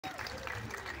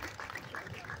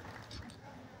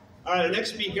All right, the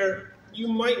next speaker, you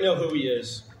might know who he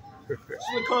is. He's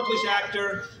an accomplished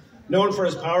actor, known for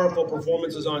his powerful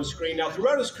performances on screen. Now,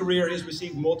 throughout his career, he's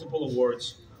received multiple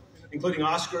awards, including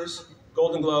Oscars,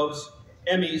 Golden Globes,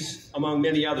 Emmys, among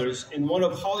many others, in one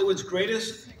of Hollywood's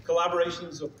greatest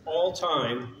collaborations of all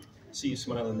time. See you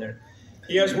smiling there.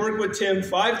 He has worked with Tim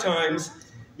 5 times,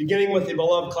 beginning with the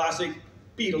beloved classic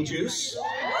Beetlejuice.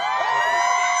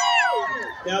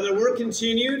 Now, their work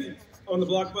continued on the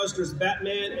blockbusters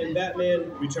Batman and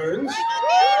Batman Returns,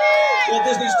 Walt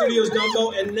Disney Studios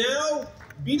Dumbo, and now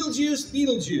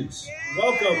Beetlejuice.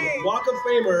 Welcome, Walk of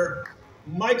Famer,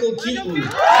 Michael Keaton.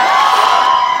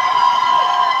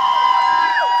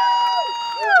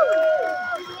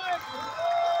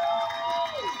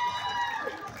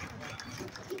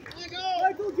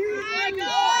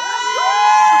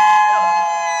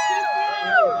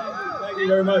 Thank you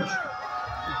very much.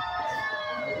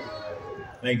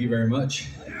 Thank you very much.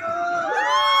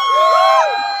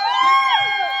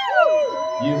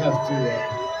 You have to,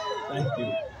 thank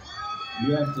you.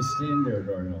 You have to stand there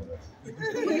during all this.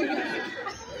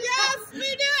 Yes,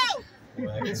 we do!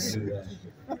 Well, I can do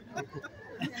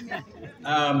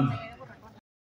that.